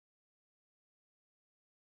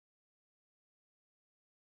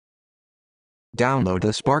download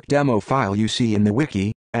the Spark demo file you see in the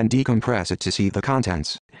wiki, and decompress it to see the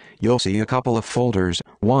contents. You'll see a couple of folders,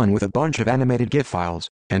 one with a bunch of animated GIF files,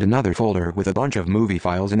 and another folder with a bunch of movie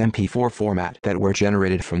files in MP4 format that were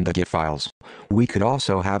generated from the GIF files. We could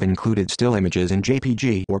also have included still images in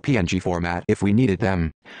JPG or PNG format if we needed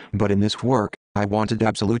them. But in this work, I wanted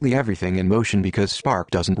absolutely everything in motion because Spark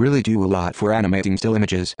doesn't really do a lot for animating still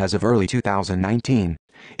images as of early 2019.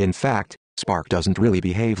 In fact, Spark doesn't really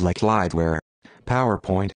behave like slideware.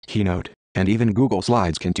 PowerPoint, Keynote, and even Google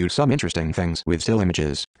Slides can do some interesting things with still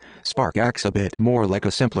images. Spark acts a bit more like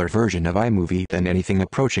a simpler version of iMovie than anything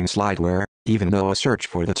approaching slideware, even though a search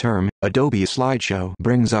for the term Adobe Slideshow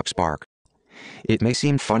brings up Spark. It may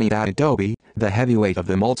seem funny that Adobe, the heavyweight of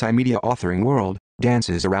the multimedia authoring world,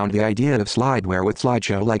 dances around the idea of slideware with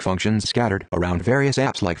slideshow-like functions scattered around various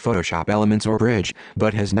apps like Photoshop Elements or Bridge,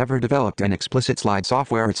 but has never developed an explicit slide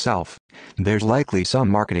software itself. There's likely some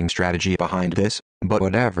marketing strategy behind this, but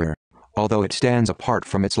whatever. Although it stands apart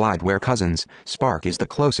from its slideware cousins, Spark is the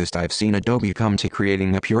closest I've seen Adobe come to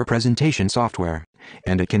creating a pure presentation software.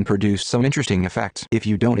 And it can produce some interesting effects if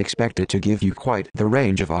you don't expect it to give you quite the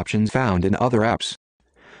range of options found in other apps.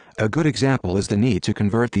 A good example is the need to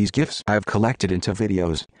convert these GIFs I've collected into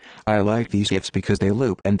videos. I like these GIFs because they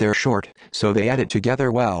loop and they're short, so they edit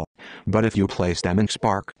together well. But if you place them in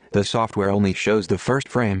Spark, the software only shows the first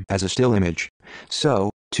frame as a still image. So,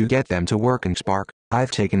 to get them to work in Spark,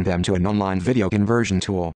 I've taken them to an online video conversion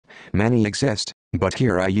tool. Many exist, but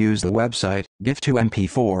here I use the website,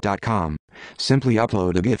 gif2mp4.com. Simply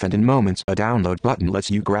upload a GIF and in moments a download button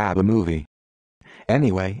lets you grab a movie.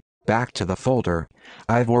 Anyway, back to the folder.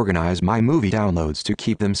 I've organized my movie downloads to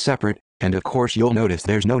keep them separate, and of course you'll notice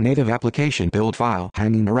there's no native application build file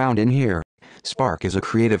hanging around in here. Spark is a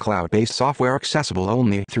creative cloud-based software accessible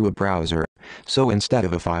only through a browser. So instead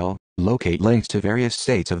of a file, locate links to various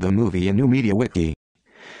states of the movie in newMediaWiki.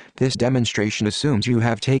 This demonstration assumes you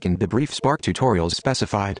have taken the brief Spark tutorials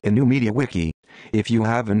specified in newMediaWiki. If you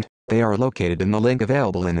haven't, they are located in the link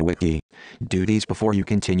available in the wiki. Do these before you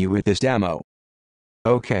continue with this demo.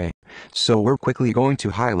 Okay, so we're quickly going to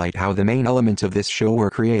highlight how the main elements of this show were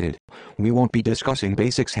created. We won't be discussing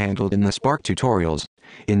basics handled in the Spark tutorials.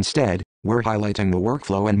 Instead, we're highlighting the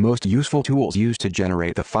workflow and most useful tools used to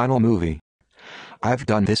generate the final movie. I've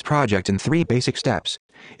done this project in 3 basic steps.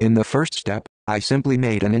 In the first step, I simply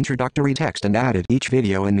made an introductory text and added each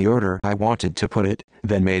video in the order I wanted to put it,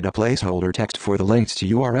 then made a placeholder text for the links to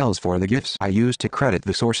URLs for the GIFs I used to credit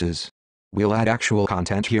the sources. We'll add actual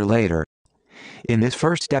content here later. In this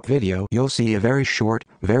first step video, you'll see a very short,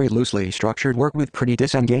 very loosely structured work with pretty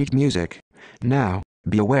disengaged music. Now,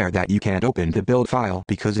 be aware that you can't open the build file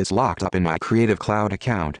because it's locked up in my Creative Cloud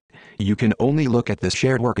account. You can only look at this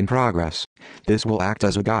shared work in progress. This will act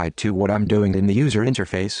as a guide to what I'm doing in the user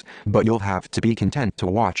interface, but you'll have to be content to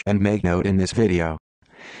watch and make note in this video.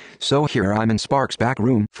 So here I'm in Spark's back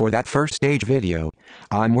room for that first stage video.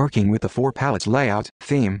 I'm working with the 4 palettes layout,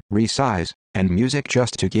 theme, resize, and music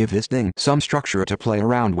just to give this thing some structure to play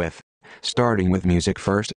around with. Starting with music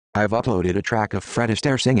first, I've uploaded a track of Fred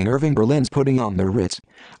Astaire singing Irving Berlin's Putting on the Ritz.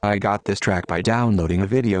 I got this track by downloading a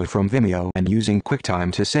video from Vimeo and using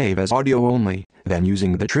QuickTime to save as audio only, then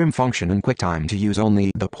using the trim function in QuickTime to use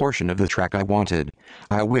only the portion of the track I wanted.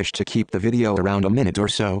 I wish to keep the video around a minute or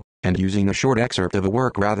so, and using a short excerpt of a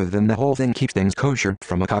work rather than the whole thing keeps things kosher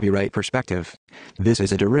from a copyright perspective. This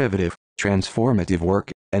is a derivative, transformative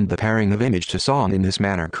work, and the pairing of image to song in this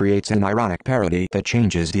manner creates an ironic parody that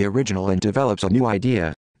changes the original and develops a new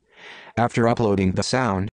idea. After uploading the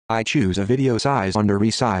sound, I choose a video size under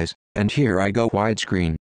resize, and here I go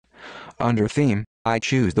widescreen. Under theme, I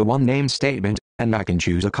choose the one name statement, and I can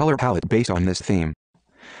choose a color palette based on this theme.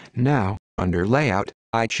 Now, under layout,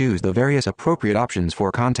 I choose the various appropriate options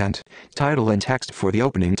for content, title and text for the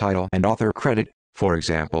opening title and author credit. For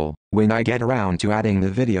example, when I get around to adding the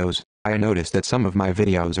videos, I notice that some of my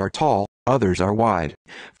videos are tall, others are wide.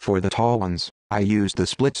 For the tall ones, I use the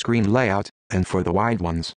split screen layout, and for the wide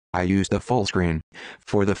ones, I use the full screen.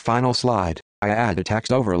 For the final slide, I add a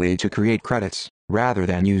text overlay to create credits, rather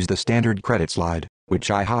than use the standard credit slide,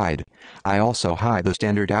 which I hide. I also hide the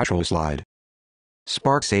standard outro slide.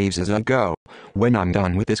 Spark saves as I go. When I'm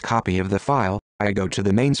done with this copy of the file, I go to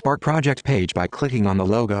the main Spark project page by clicking on the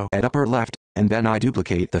logo at upper left, and then I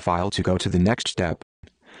duplicate the file to go to the next step.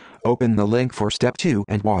 Open the link for step 2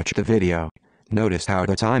 and watch the video. Notice how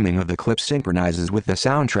the timing of the clip synchronizes with the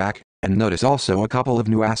soundtrack, and notice also a couple of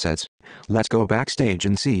new assets. Let's go backstage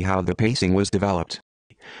and see how the pacing was developed.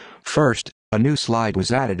 First, a new slide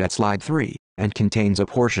was added at slide 3, and contains a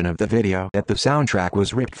portion of the video that the soundtrack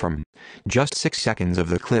was ripped from. Just 6 seconds of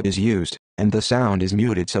the clip is used, and the sound is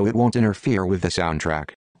muted so it won't interfere with the soundtrack.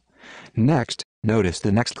 Next, notice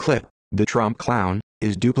the next clip, the Trump clown,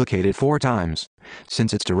 is duplicated 4 times.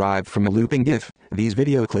 Since it's derived from a looping GIF, these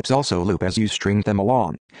video clips also loop as you string them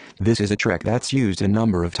along. This is a trick that's used a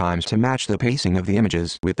number of times to match the pacing of the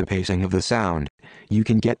images with the pacing of the sound. You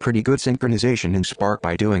can get pretty good synchronization in Spark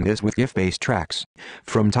by doing this with GIF-based tracks.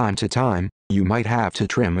 From time to time, you might have to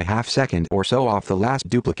trim a half second or so off the last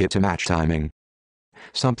duplicate to match timing.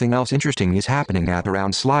 Something else interesting is happening at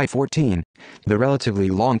around slide 14. The relatively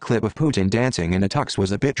long clip of Putin dancing in a tux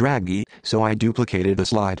was a bit draggy, so I duplicated the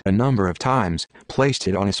slide a number of times, placed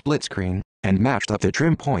it on a split screen, and matched up the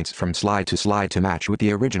trim points from slide to match with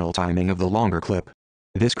the original timing of the longer clip.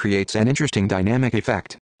 This creates an interesting dynamic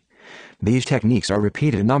effect. These techniques are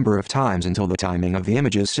repeated a number of times until the timing of the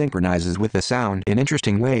images synchronizes with the sound in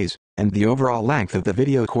interesting ways, and the overall length of the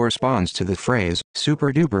video corresponds to the phrase,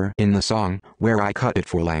 super duper, in the song, where I cut it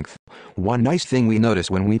for length. One nice thing we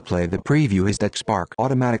notice when we play the preview is that Spark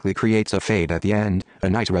automatically creates a fade at the end, a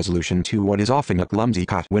nice resolution to what is often a clumsy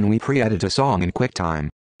cut when we pre-edit a song in QuickTime.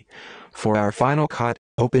 For our final cut,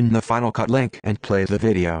 open the Final Cut link and play the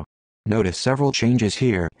video. Notice several changes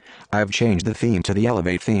here. I've changed the theme to the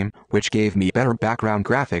Elevate theme, which gave me better background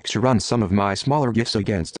graphics to run some of my smaller GIFs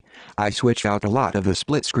against. I switched out a lot of the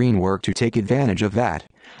split screen work to take advantage of that.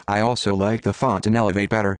 I also like the font in Elevate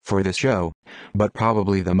better for this show. But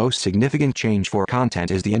probably the most significant change for content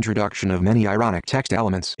is the introduction of many ironic text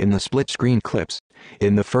elements in the split screen clips.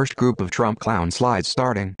 In the first group of Trump clown slides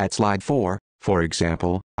starting at slide 4, for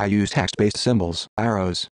example, I used text-based symbols,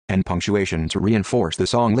 arrows, and punctuation to reinforce the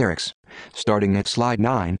song lyrics. Starting at slide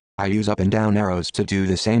 9, I use up and down arrows to do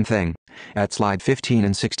the same thing. At slide 15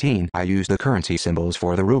 and 16, I use the currency symbols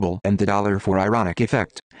for the ruble and the dollar for ironic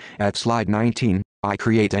effect. At slide 19, I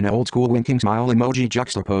create an old-school winking smile emoji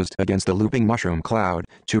juxtaposed against the looping mushroom cloud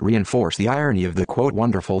to reinforce the irony of the quote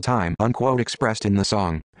wonderful time unquote expressed in the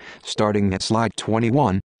song. Starting at slide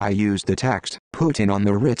 21, I used the text Putin on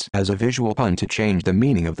the Ritz as a visual pun to change the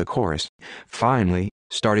meaning of the chorus. Finally,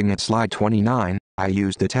 starting at slide 29, I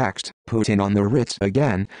used the text Putin on the Ritz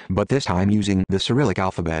again, but this time using the Cyrillic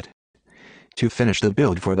alphabet. To finish the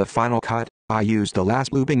build for the final cut, I used the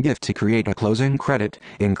last looping GIF to create a closing credit,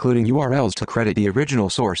 including URLs to credit the original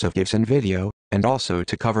source of GIFs and video, and also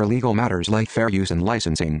to cover legal matters like fair use and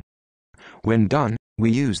licensing. When done,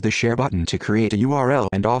 we use the share button to create a URL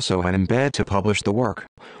and also an embed to publish the work.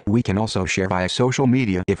 We can also share via social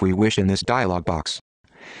media if we wish in this dialog box.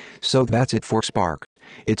 So that's it for Spark.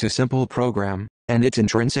 It's a simple program, and it's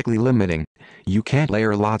intrinsically limiting. You can't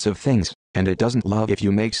layer lots of things, and it doesn't love if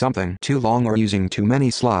you make something too long or using too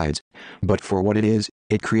many slides. But for what it is,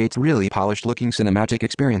 it creates really polished looking cinematic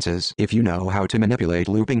experiences if you know how to manipulate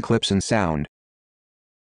looping clips and sound.